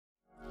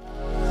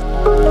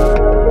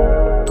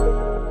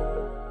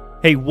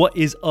Hey, what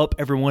is up,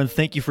 everyone?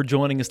 Thank you for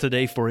joining us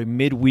today for a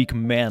midweek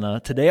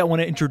manna. Today, I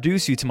want to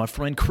introduce you to my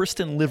friend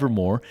Kristen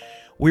Livermore.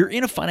 We're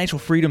in a financial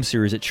freedom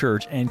series at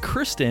church, and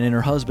Kristen and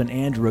her husband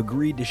Andrew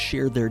agreed to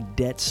share their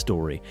debt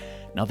story.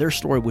 Now, their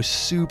story was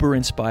super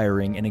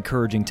inspiring and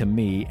encouraging to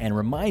me and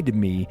reminded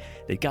me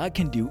that God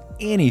can do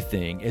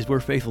anything as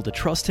we're faithful to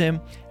trust Him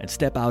and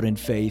step out in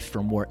faith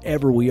from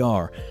wherever we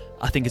are.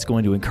 I think it's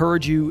going to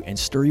encourage you and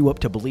stir you up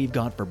to believe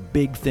God for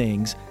big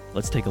things.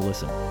 Let's take a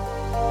listen.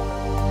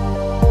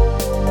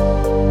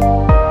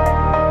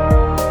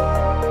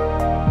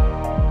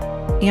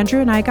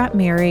 Andrew and I got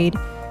married,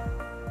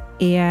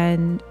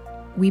 and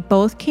we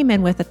both came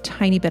in with a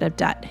tiny bit of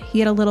debt. He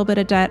had a little bit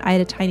of debt. I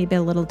had a tiny bit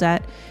of little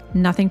debt.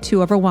 Nothing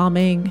too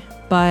overwhelming,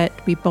 but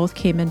we both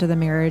came into the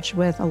marriage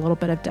with a little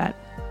bit of debt.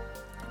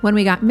 When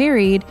we got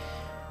married,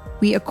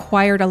 we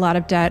acquired a lot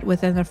of debt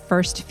within the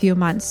first few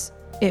months.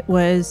 It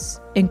was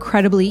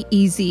incredibly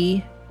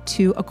easy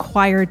to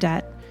acquire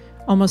debt.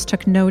 Almost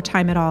took no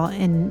time at all,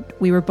 and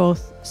we were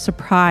both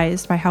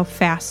surprised by how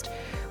fast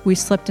we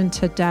slipped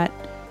into debt,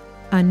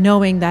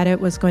 knowing that it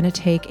was going to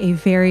take a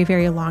very,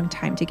 very long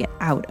time to get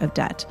out of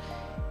debt.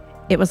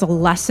 It was a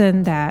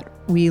lesson that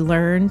we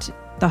learned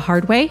the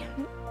hard way,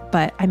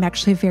 but I'm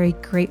actually very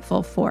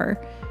grateful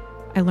for.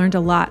 I learned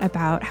a lot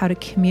about how to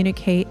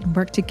communicate and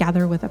work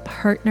together with a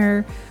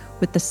partner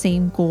with the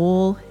same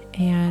goal,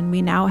 and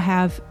we now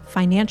have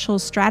financial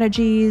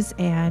strategies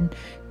and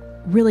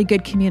really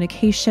good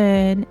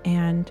communication.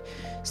 And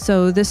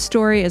so this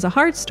story is a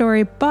hard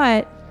story,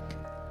 but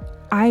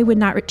I would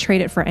not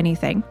trade it for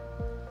anything.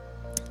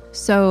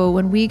 So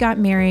when we got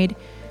married,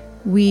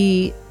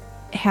 we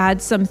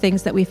had some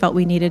things that we felt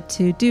we needed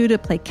to do to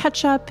play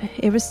catch up.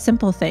 It was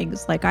simple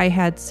things, like I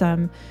had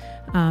some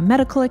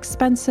medical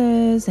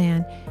expenses,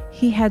 and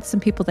he had some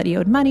people that he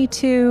owed money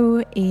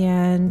to,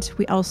 and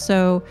we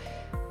also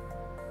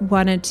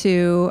wanted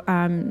to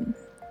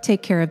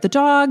take care of the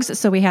dogs,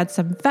 so we had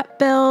some vet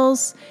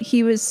bills.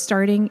 He was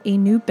starting a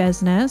new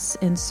business,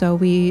 and so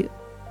we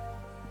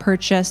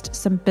purchased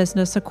some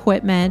business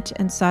equipment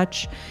and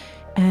such.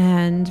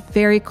 And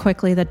very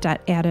quickly, the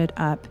debt added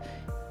up,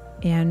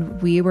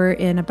 and we were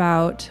in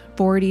about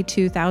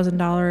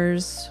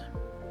 $42,000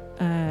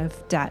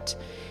 of debt.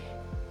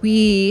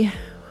 We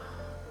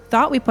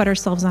thought we put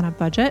ourselves on a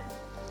budget.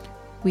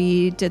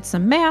 We did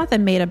some math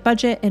and made a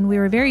budget, and we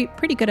were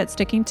pretty good at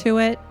sticking to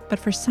it. But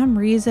for some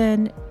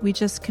reason, we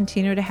just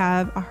continued to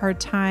have a hard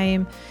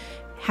time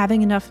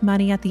having enough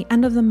money at the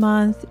end of the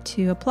month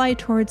to apply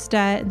towards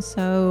debt. And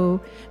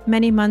so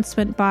many months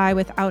went by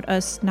without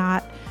us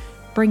not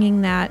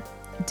bringing that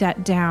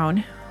debt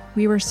down.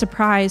 We were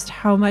surprised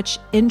how much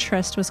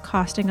interest was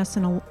costing us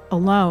in a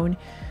loan.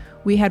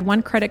 We had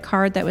one credit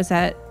card that was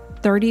at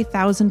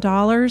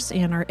 $30,000,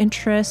 and our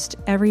interest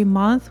every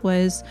month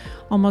was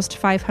almost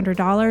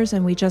 $500,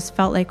 and we just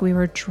felt like we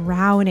were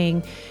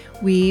drowning.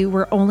 We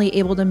were only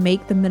able to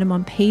make the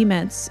minimum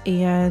payments,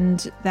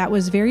 and that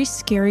was very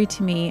scary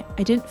to me.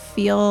 I didn't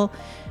feel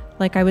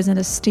like I was in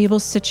a stable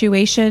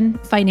situation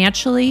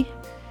financially.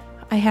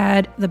 I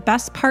had the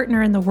best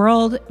partner in the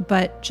world,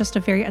 but just a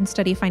very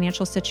unsteady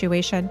financial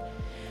situation.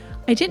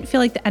 I didn't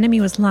feel like the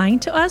enemy was lying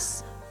to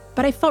us,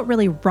 but I felt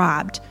really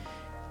robbed.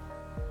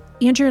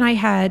 Andrew and I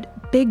had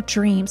big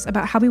dreams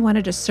about how we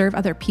wanted to serve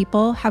other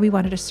people, how we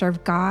wanted to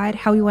serve God,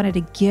 how we wanted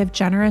to give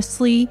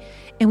generously,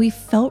 and we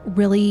felt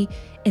really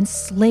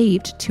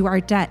enslaved to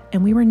our debt,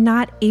 and we were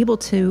not able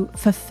to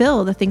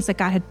fulfill the things that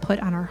God had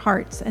put on our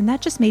hearts, and that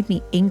just made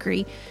me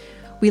angry.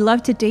 We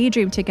loved to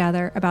daydream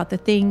together about the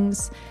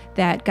things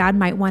that God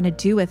might want to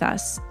do with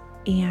us.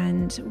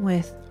 And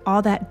with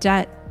all that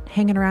debt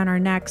hanging around our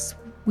necks,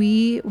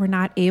 we were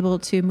not able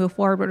to move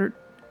forward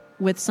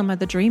with some of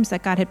the dreams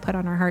that God had put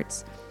on our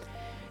hearts.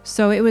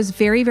 So it was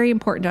very, very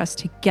important to us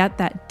to get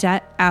that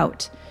debt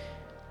out.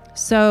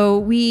 So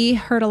we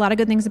heard a lot of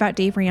good things about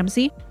Dave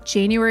Ramsey.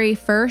 January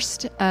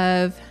 1st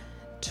of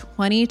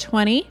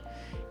 2020,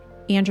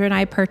 Andrew and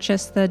I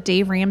purchased the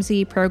Dave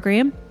Ramsey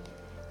program,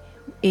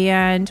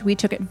 and we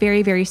took it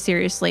very, very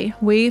seriously.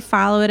 We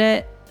followed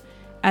it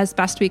as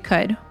best we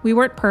could. We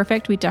weren't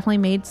perfect. We definitely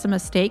made some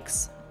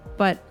mistakes,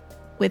 but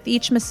with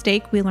each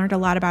mistake, we learned a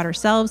lot about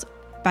ourselves,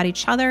 about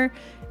each other,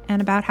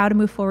 and about how to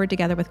move forward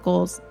together with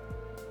goals.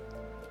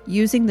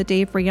 Using the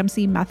Dave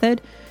Ramsey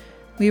method,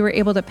 we were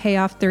able to pay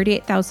off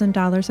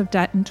 $38,000 of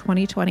debt in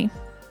 2020.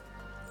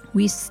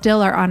 We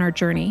still are on our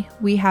journey.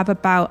 We have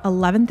about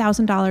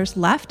 $11,000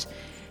 left,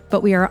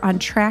 but we are on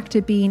track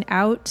to being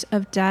out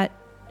of debt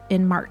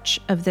in March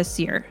of this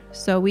year.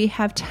 So we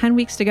have 10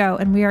 weeks to go,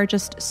 and we are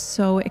just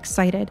so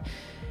excited.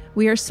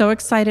 We are so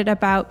excited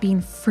about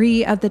being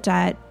free of the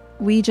debt.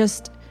 We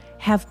just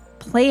have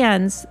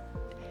plans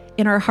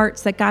in our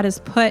hearts that God has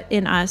put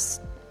in us,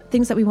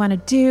 things that we want to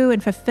do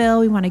and fulfill.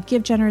 We want to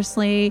give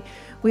generously.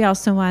 We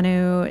also want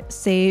to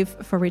save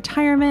for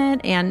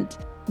retirement, and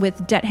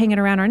with debt hanging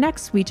around our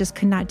necks, we just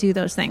could not do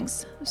those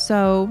things.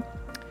 So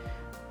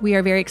we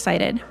are very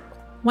excited.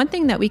 One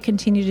thing that we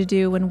continued to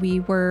do when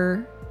we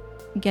were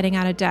getting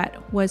out of debt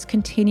was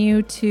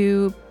continue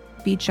to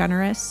be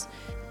generous.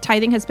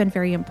 tithing has been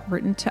very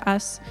important to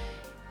us.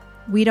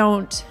 We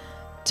don't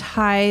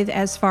tithe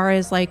as far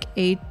as like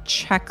a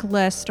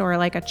checklist or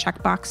like a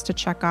checkbox to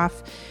check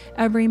off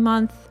every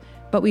month,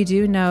 but we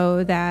do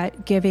know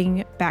that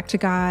giving back to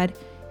God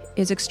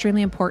is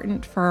extremely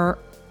important for our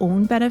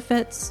own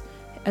benefits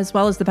as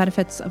well as the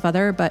benefits of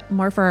other, but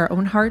more for our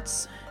own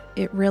hearts.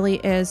 It really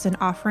is an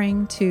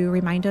offering to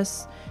remind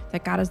us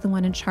that God is the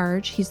one in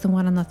charge. He's the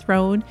one on the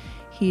throne.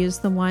 He is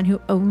the one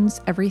who owns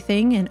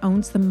everything and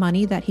owns the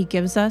money that he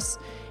gives us.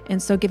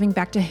 And so giving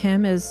back to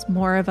him is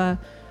more of a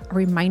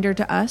reminder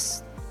to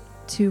us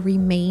to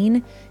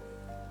remain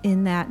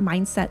in that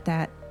mindset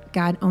that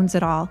God owns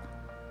it all.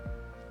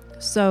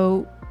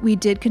 So we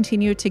did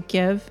continue to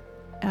give,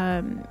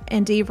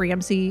 and Dave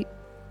Ramsey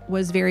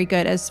was very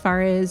good as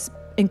far as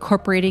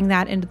incorporating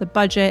that into the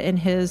budget and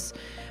his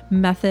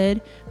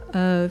method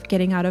of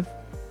getting out of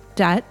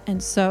debt.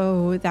 And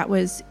so that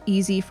was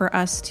easy for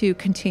us to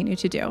continue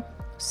to do.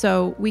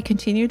 So we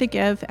continue to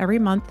give every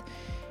month,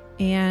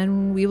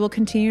 and we will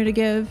continue to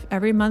give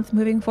every month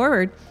moving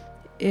forward.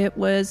 It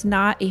was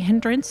not a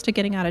hindrance to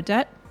getting out of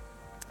debt.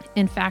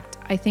 In fact,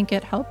 I think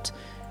it helped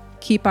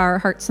keep our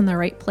hearts in the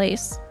right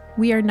place.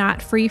 We are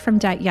not free from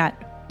debt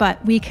yet,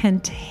 but we can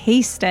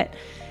taste it.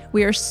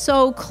 We are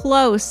so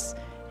close.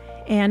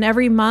 And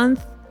every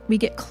month we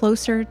get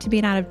closer to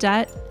being out of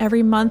debt.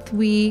 Every month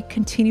we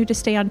continue to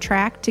stay on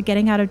track to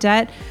getting out of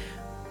debt.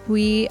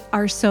 We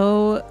are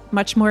so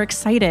much more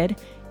excited.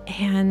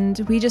 And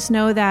we just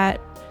know that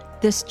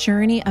this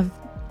journey of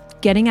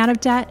getting out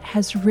of debt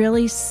has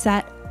really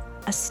set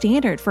a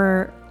standard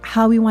for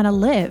how we want to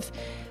live.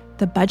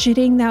 The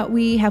budgeting that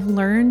we have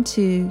learned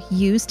to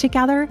use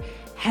together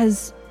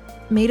has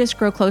made us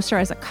grow closer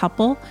as a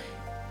couple.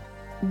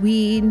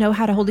 We know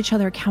how to hold each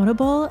other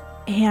accountable,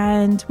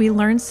 and we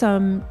learned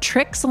some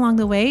tricks along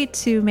the way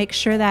to make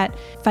sure that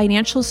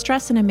financial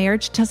stress in a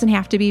marriage doesn't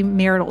have to be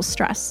marital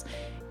stress.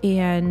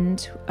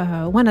 And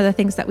one of the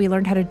things that we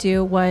learned how to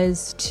do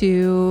was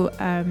to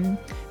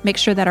make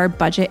sure that our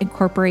budget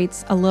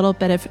incorporates a little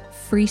bit of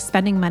free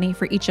spending money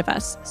for each of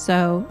us.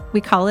 So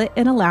we call it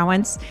an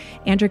allowance.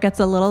 Andrew gets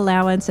a little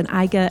allowance and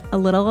I get a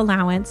little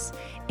allowance.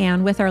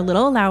 And with our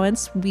little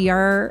allowance, we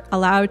are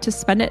allowed to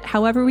spend it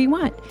however we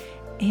want.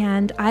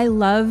 And I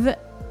love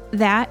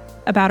that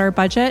about our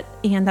budget.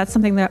 And that's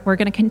something that we're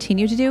going to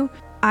continue to do.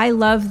 I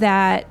love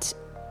that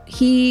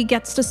he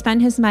gets to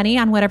spend his money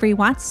on whatever he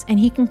wants, and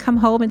he can come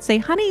home and say,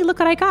 honey, look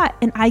what I got.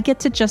 And I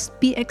get to just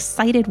be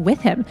excited with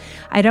him.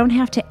 I don't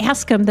have to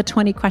ask him the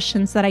 20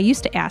 questions that I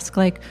used to ask,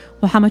 like,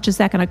 well, how much is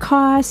that going to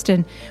cost?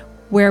 And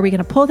where are we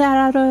going to pull that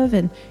out of?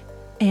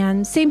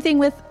 And same thing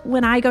with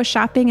when I go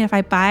shopping, if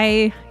I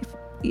buy,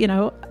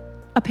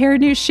 a pair of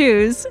new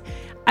shoes,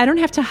 I don't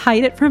have to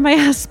hide it from my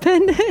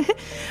husband.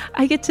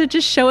 I get to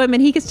just show him,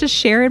 and he gets to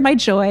share in my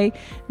joy,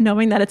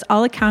 knowing that it's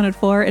all accounted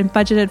for and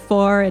budgeted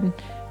for,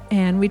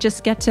 and we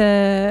just get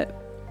to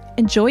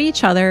enjoy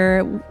each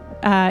other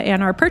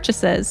and our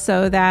purchases,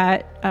 so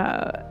that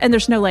and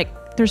there's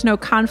no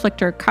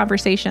conflict or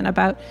conversation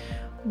about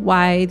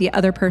why the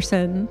other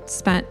person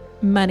spent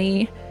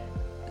money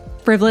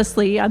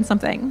frivolously on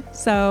something.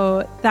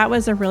 So that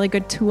was a really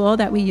good tool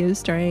that we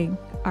used during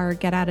our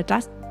get out of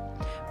debt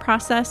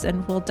process,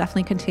 and we'll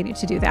definitely continue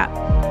to do that.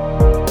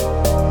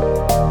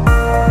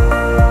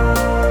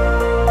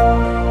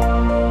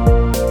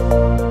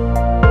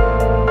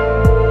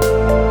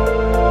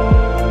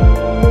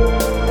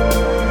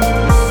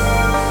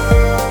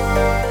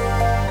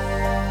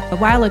 A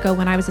while ago,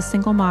 when I was a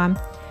single mom,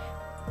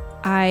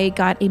 I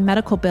got a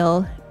medical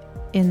bill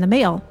in the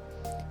mail.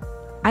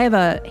 I have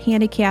a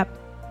handicapped,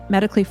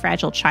 medically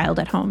fragile child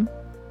at home.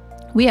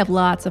 We have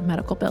lots of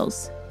medical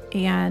bills,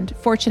 and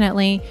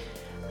fortunately,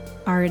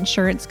 our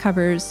insurance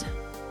covers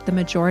the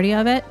majority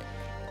of it,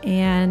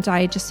 and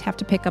I just have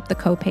to pick up the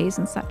co-pays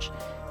and such.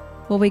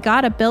 Well, we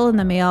got a bill in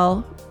the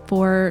mail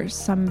for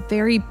some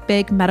very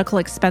big medical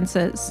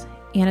expenses,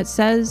 and it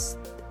says,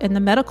 and the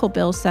medical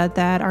bill said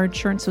that our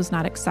insurance was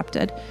not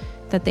accepted,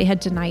 that they had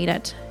denied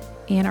it,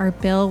 and our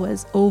bill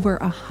was over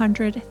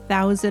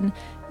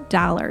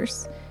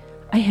 $100,000.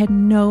 I had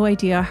no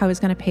idea how I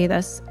was going to pay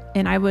this,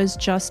 and I was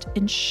just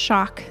in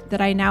shock that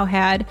I now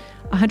had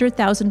a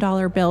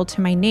 $100,000 bill to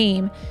my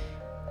name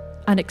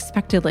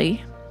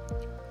unexpectedly.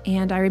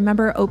 And I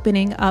remember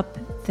opening up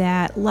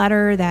that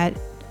letter that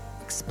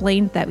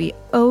explained that we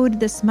owed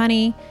this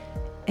money,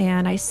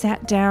 and I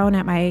sat down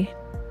at my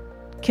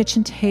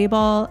kitchen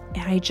table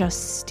and I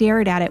just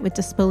stared at it with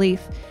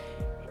disbelief.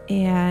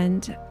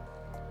 And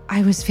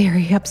I was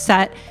very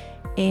upset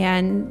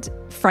and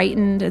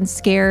frightened and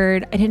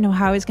scared. I didn't know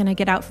how I was going to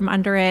get out from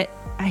under it.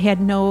 I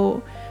had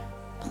no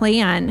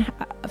plan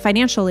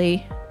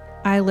financially.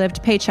 I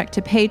lived paycheck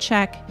to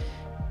paycheck.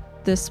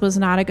 This was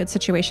not a good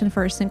situation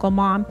for a single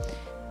mom.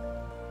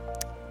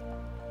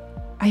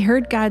 I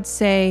heard God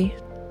say,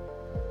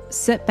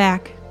 sit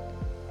back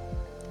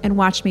and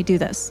watch me do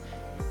this.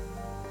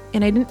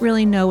 And I didn't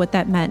really know what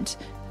that meant.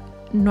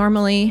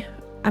 Normally,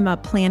 I'm a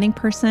planning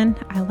person.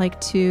 I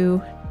like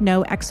to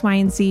know X, Y,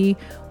 and Z,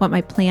 what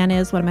my plan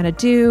is, what I'm going to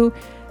do.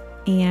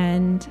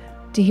 And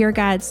to hear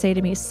God say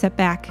to me, sit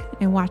back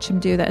and watch him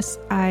do this,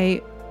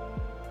 I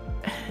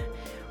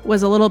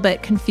was a little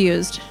bit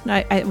confused.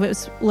 I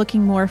was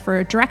looking more for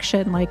a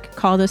direction, like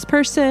call this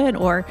person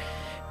or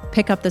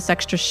pick up this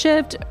extra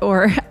shift,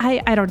 or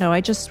I don't know.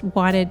 I just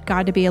wanted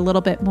God to be a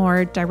little bit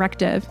more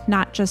directive,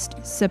 not just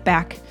sit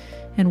back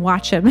and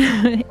watch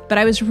him. But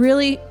I was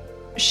really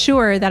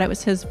sure that it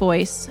was his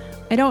voice.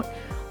 I don't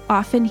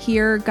often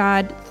hear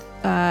God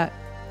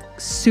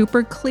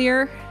super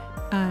clear.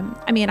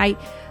 I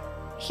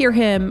hear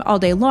him all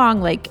day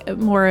long, like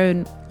more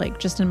in like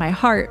just in my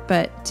heart,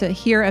 but to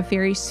hear a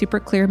very super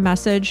clear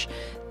message,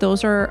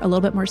 those are a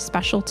little bit more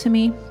special to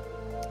me.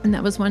 And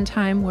that was one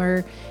time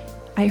where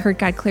I heard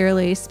God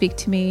clearly speak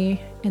to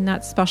me in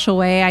that special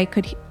way. I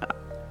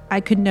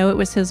could know it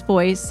was his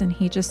voice, and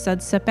he just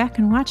said, sit back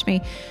and watch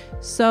me.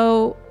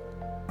 So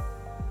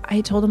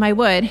I told him I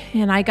would,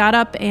 and I got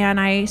up and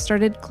I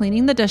started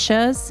cleaning the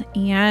dishes,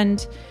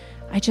 and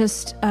I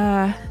just,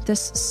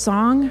 this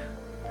song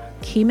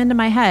came into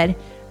my head.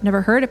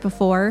 Never heard it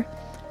before,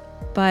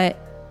 but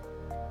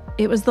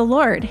it was the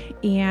Lord.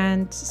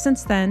 And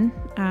since then,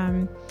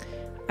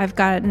 I've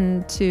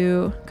gotten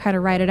to kind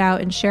of write it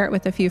out and share it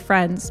with a few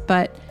friends.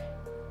 But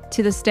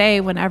to this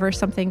day, whenever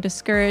something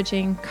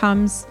discouraging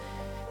comes,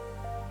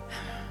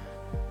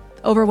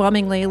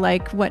 overwhelmingly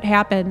like what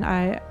happened,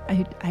 I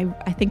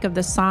think of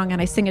this song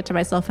and I sing it to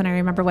myself, and I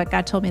remember what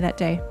God told me that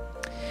day.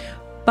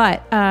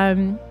 But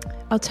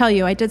I'll tell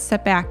you, I did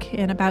sit back,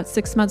 and about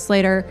 6 months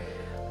later,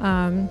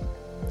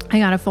 I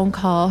got a phone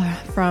call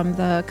from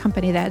the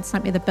company that had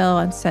sent me the bill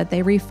and said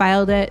they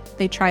refiled it.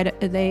 They tried it.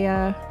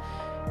 They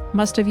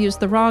must have used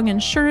the wrong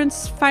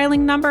insurance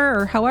filing number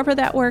or however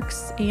that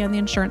works, and the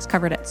insurance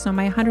covered it. So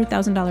my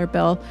 $100,000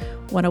 bill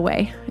went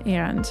away,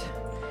 and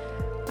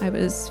I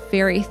was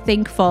very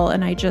thankful,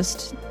 and I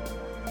just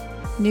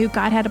knew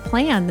God had a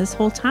plan this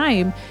whole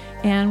time.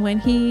 And when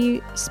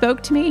he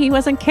spoke to me, he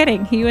wasn't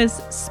kidding. He was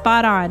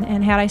spot on.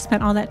 And had I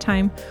spent all that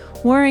time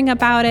worrying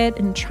about it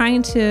and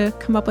trying to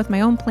come up with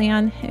my own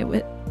plan, it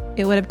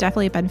would have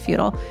definitely been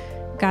futile.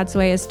 God's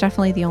way is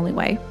definitely the only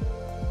way.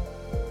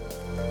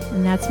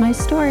 And that's my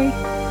story.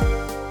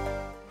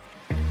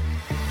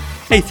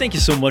 Hey, thank you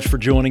so much for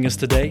joining us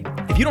today.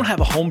 If you don't have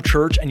a home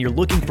church and you're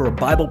looking for a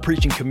Bible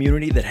preaching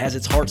community that has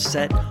its heart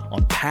set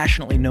on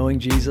passionately knowing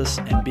Jesus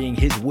and being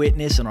his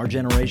witness in our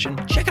generation,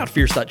 check out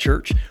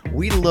Fierce.Church.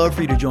 We'd love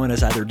for you to join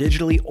us either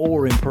digitally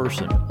or in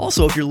person.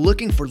 Also, if you're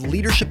looking for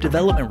leadership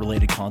development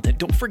related content,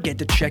 don't forget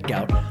to check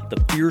out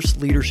the Fierce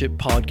Leadership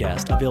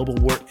Podcast, available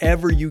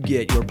wherever you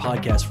get your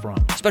podcast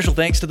from. Special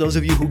thanks to those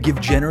of you who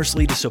give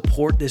generously to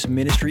support this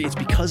ministry. It's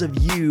because of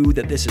you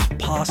that this is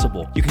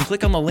possible. You can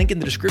click on the link in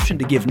the description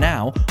to give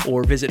now,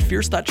 or visit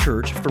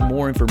Fierce.Church for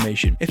more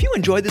information. If you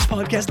enjoyed this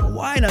podcast,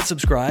 why not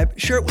subscribe,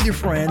 share it with your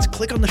friends,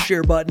 click on the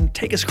share button,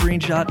 take a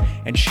screenshot,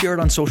 and share it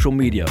on social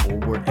media or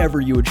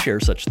wherever you would share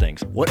such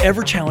things.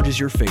 Whatever challenges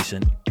you're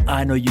facing,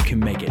 I know you can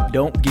make it.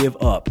 Don't give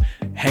up.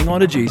 Hang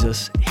on to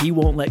Jesus. He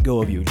won't let go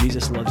of you.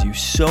 Jesus loves you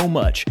so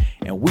much,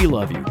 and we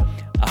love you.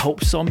 I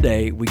hope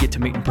someday we get to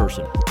meet in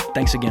person.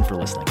 Thanks again for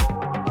listening.